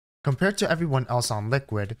Compared to everyone else on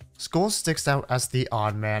Liquid, skullz sticks out as the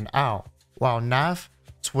odd man out. While Nav,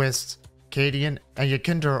 twistzz, Cadian, and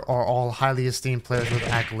Yekindar are all highly esteemed players with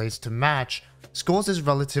accolades to match, skullz is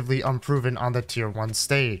relatively unproven on the tier 1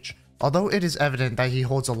 stage. Although it is evident that he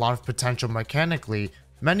holds a lot of potential mechanically,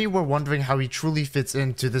 many were wondering how he truly fits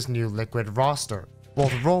into this new Liquid roster,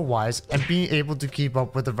 both role-wise and being able to keep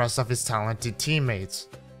up with the rest of his talented teammates.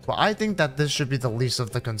 But I think that this should be the least of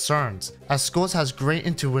the concerns, as skullz has great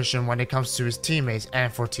intuition when it comes to his teammates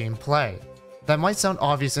and for team play. That might sound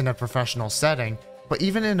obvious in a professional setting, but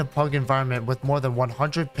even in a pug environment with more than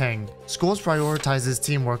 100 ping, skullz prioritizes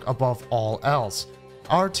teamwork above all else.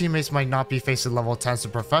 Our teammates might not be facing level 10s to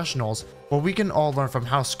professionals, but we can all learn from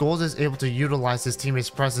how skullz is able to utilize his teammates'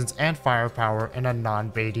 presence and firepower in a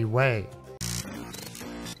non-baity way.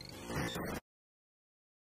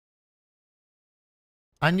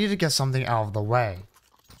 I need to get something out of the way.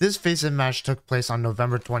 This face-in match took place on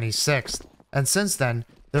November 26th, and since then,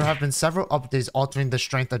 there have been several updates altering the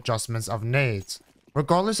strength adjustments of nades.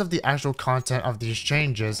 Regardless of the actual content of these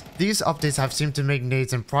changes, these updates have seemed to make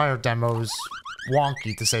nades in prior demos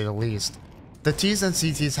wonky to say the least. The T's and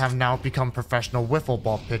CTs have now become professional wiffle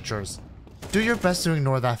ball pitchers. Do your best to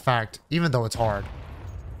ignore that fact, even though it's hard.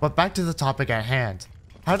 But back to the topic at hand.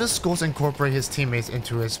 How does skullz incorporate his teammates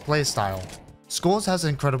into his playstyle? skullz has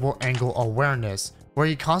incredible angle awareness, where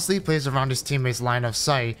he constantly plays around his teammates' line of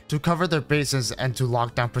sight to cover their bases and to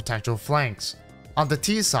lock down potential flanks. On the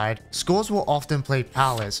T side, skullz will often play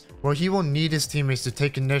Palace, where he will need his teammates to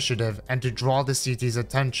take initiative and to draw the CT's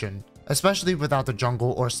attention, especially without the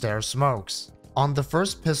jungle or stair smokes. On the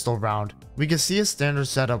first pistol round, we can see a standard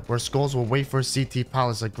setup where skullz will wait for CT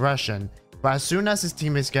Palace aggression, but as soon as his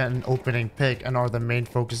teammates get an opening pick and are the main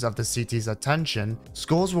focus of the CT's attention,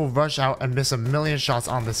 skullz will rush out and miss a million shots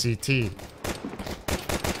on the CT.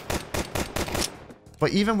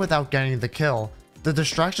 But even without getting the kill, the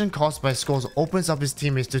distraction caused by skullz opens up his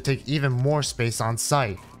teammates to take even more space on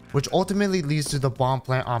site, which ultimately leads to the bomb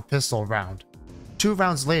plant on pistol round. 2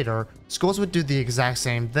 rounds later, skullz would do the exact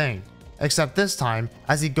same thing, except this time,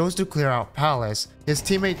 as he goes to clear out Palace, his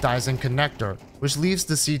teammate dies in connector, which leaves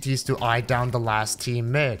the CTs to eye down the last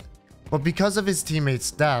team mid. But because of his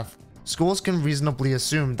teammate's death, skullz can reasonably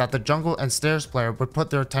assume that the jungle and stairs player would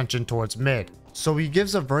put their attention towards mid, so he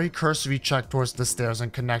gives a very cursory check towards the stairs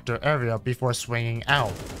and connector area before swinging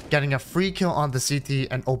out, getting a free kill on the CT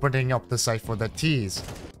and opening up the site for the Ts.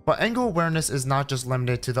 But angle awareness is not just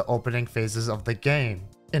limited to the opening phases of the game.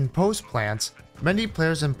 In post plants, many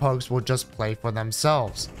players in pugs will just play for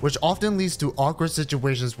themselves, which often leads to awkward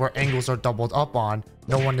situations where angles are doubled up on,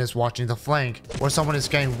 no one is watching the flank, or someone is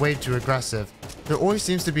getting way too aggressive. There always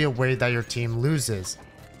seems to be a way that your team loses.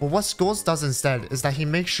 But what skullz does instead is that he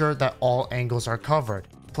makes sure that all angles are covered.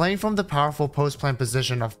 Playing from the powerful post plant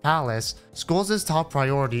position of Palace, skullz' top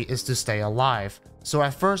priority is to stay alive, so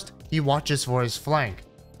at first, he watches for his flank.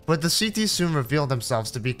 But the CTs soon reveal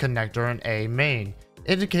themselves to be connector and A main,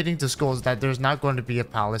 indicating to skullz that there's not going to be a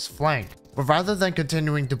Palace flank. But rather than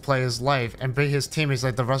continuing to play his life and bait his teammates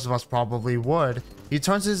like the rest of us probably would, he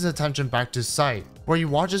turns his attention back to site, where he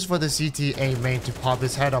watches for the CT A main to pop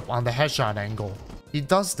his head up on the headshot angle. He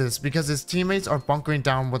does this because his teammates are bunkering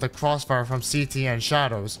down with a crossfire from CT and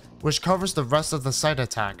shadows, which covers the rest of the site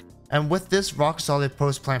attack. And with this rock solid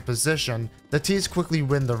post plant position, the T's quickly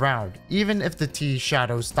win the round, even if the T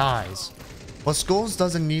shadows dies. But skullz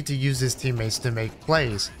doesn't need to use his teammates to make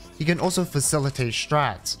plays, he can also facilitate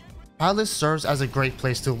strats. Palace serves as a great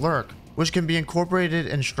place to lurk, which can be incorporated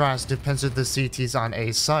in strats to pincer the CTs on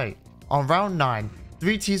A site. On round 9,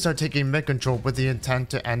 3 T's are taking mid control with the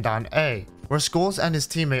intent to end on A, where skullz and his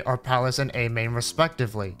teammate are Palace and A main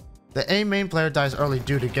respectively. The A main player dies early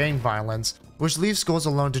due to gang violence, which leaves skullz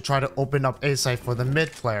alone to try to open up A site for the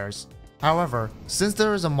mid players. However, since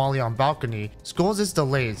there is a molly on balcony, skullz is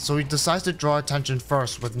delayed, so he decides to draw attention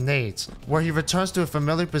first with nades, where he returns to a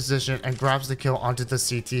familiar position and grabs the kill onto the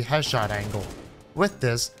CT headshot angle. With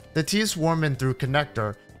this, the T swarm in through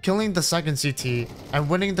connector, killing the second CT and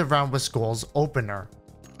winning the round with skullz opener.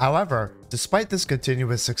 However, despite this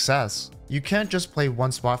continuous success, you can't just play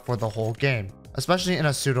one spot for the whole game, especially in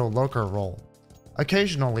a pseudo-lurker role.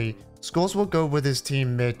 Occasionally, skullz will go with his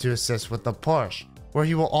team mid to assist with the push, where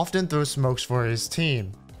he will often throw smokes for his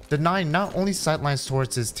team, denying not only sightlines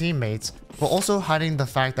towards his teammates, but also hiding the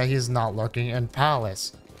fact that he is not lurking in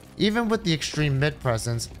Palace. Even with the extreme mid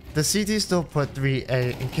presence, the CT still put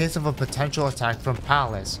 3A in case of a potential attack from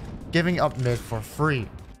Palace, giving up mid for free.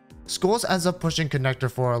 skullz ends up pushing connector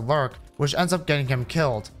for a lurk, which ends up getting him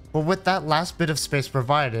killed, but with that last bit of space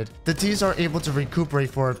provided, the T's are able to recuperate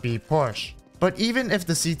for a B push. But even if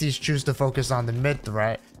the CTs choose to focus on the mid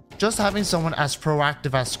threat, Just having someone as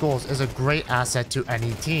proactive as skullz is a great asset to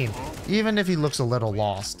any team, even if he looks a little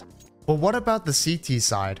lost. But what about the CT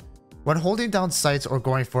side? When holding down sights or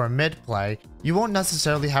going for a mid play, you won't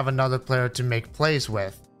necessarily have another player to make plays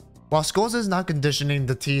with. While skullz is not conditioning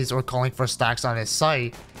the T's or calling for stacks on his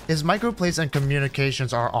sight, his microplays and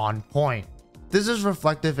communications are on point. This is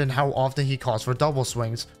reflective in how often he calls for double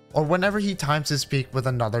swings, or whenever he times his peak with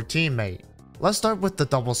another teammate. Let's start with the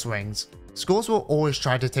double swings. skullz will always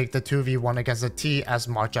try to take the 2v1 against the T as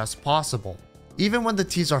much as possible. Even when the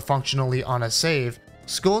T's are functionally on a save,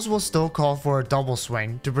 skullz will still call for a double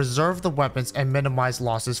swing to preserve the weapons and minimize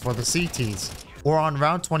losses for the CTs. Or on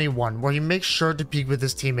round 21 where he makes sure to peek with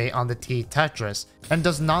his teammate on the T Tetris and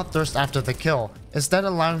does not thirst after the kill, instead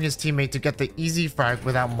allowing his teammate to get the easy frag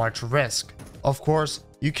without much risk. Of course,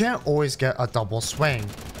 you can't always get a double swing,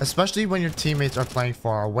 especially when your teammates are playing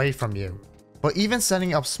far away from you. But even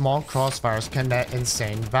setting up small crossfires can net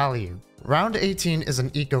insane value. Round 18 is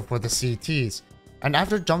an eco for the CTs, and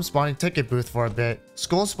after jump spawning ticket booth for a bit,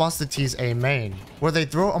 skullz spots the T's A main, where they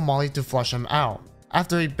throw a molly to flush him out.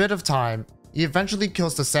 After a bit of time, he eventually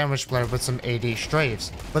kills the sandwich player with some AD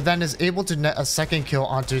strafes, but then is able to net a second kill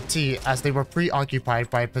onto T as they were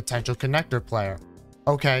preoccupied by a potential connector player.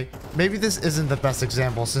 Okay, maybe this isn't the best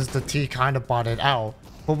example since the T kinda botted out,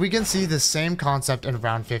 but we can see the same concept in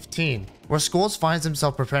round 15, where skullz finds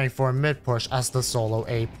himself preparing for a mid push as the solo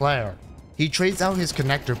A player. He trades out his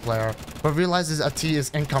connector player, but realizes a T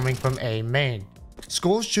is incoming from A main.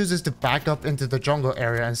 skullz chooses to back up into the jungle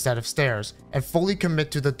area instead of stairs, and fully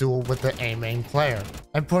commit to the duel with the A main player,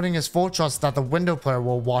 and putting his full trust that the window player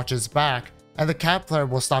will watch his back, and the cat player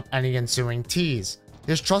will stop any ensuing Ts.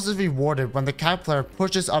 His trust is rewarded when the cat player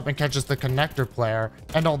pushes up and catches the connector player,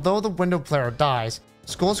 and although the window player dies,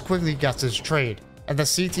 skullz quickly gets his trade, and the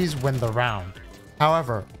CTs win the round.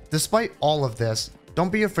 However, despite all of this,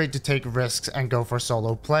 don't be afraid to take risks and go for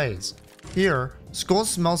solo plays. Here, skullz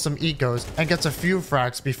smells some ecos and gets a few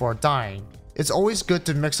frags before dying. It's always good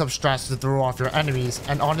to mix up strats to throw off your enemies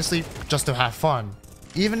and honestly, just to have fun.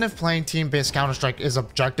 Even if playing team-based Counter-Strike is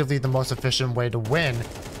objectively the most efficient way to win,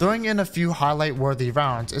 throwing in a few highlight-worthy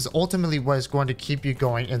rounds is ultimately what is going to keep you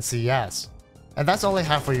going in CS. And that's all I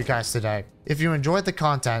have for you guys today. If you enjoyed the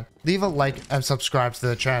content, leave a like and subscribe to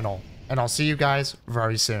the channel, and I'll see you guys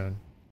very soon.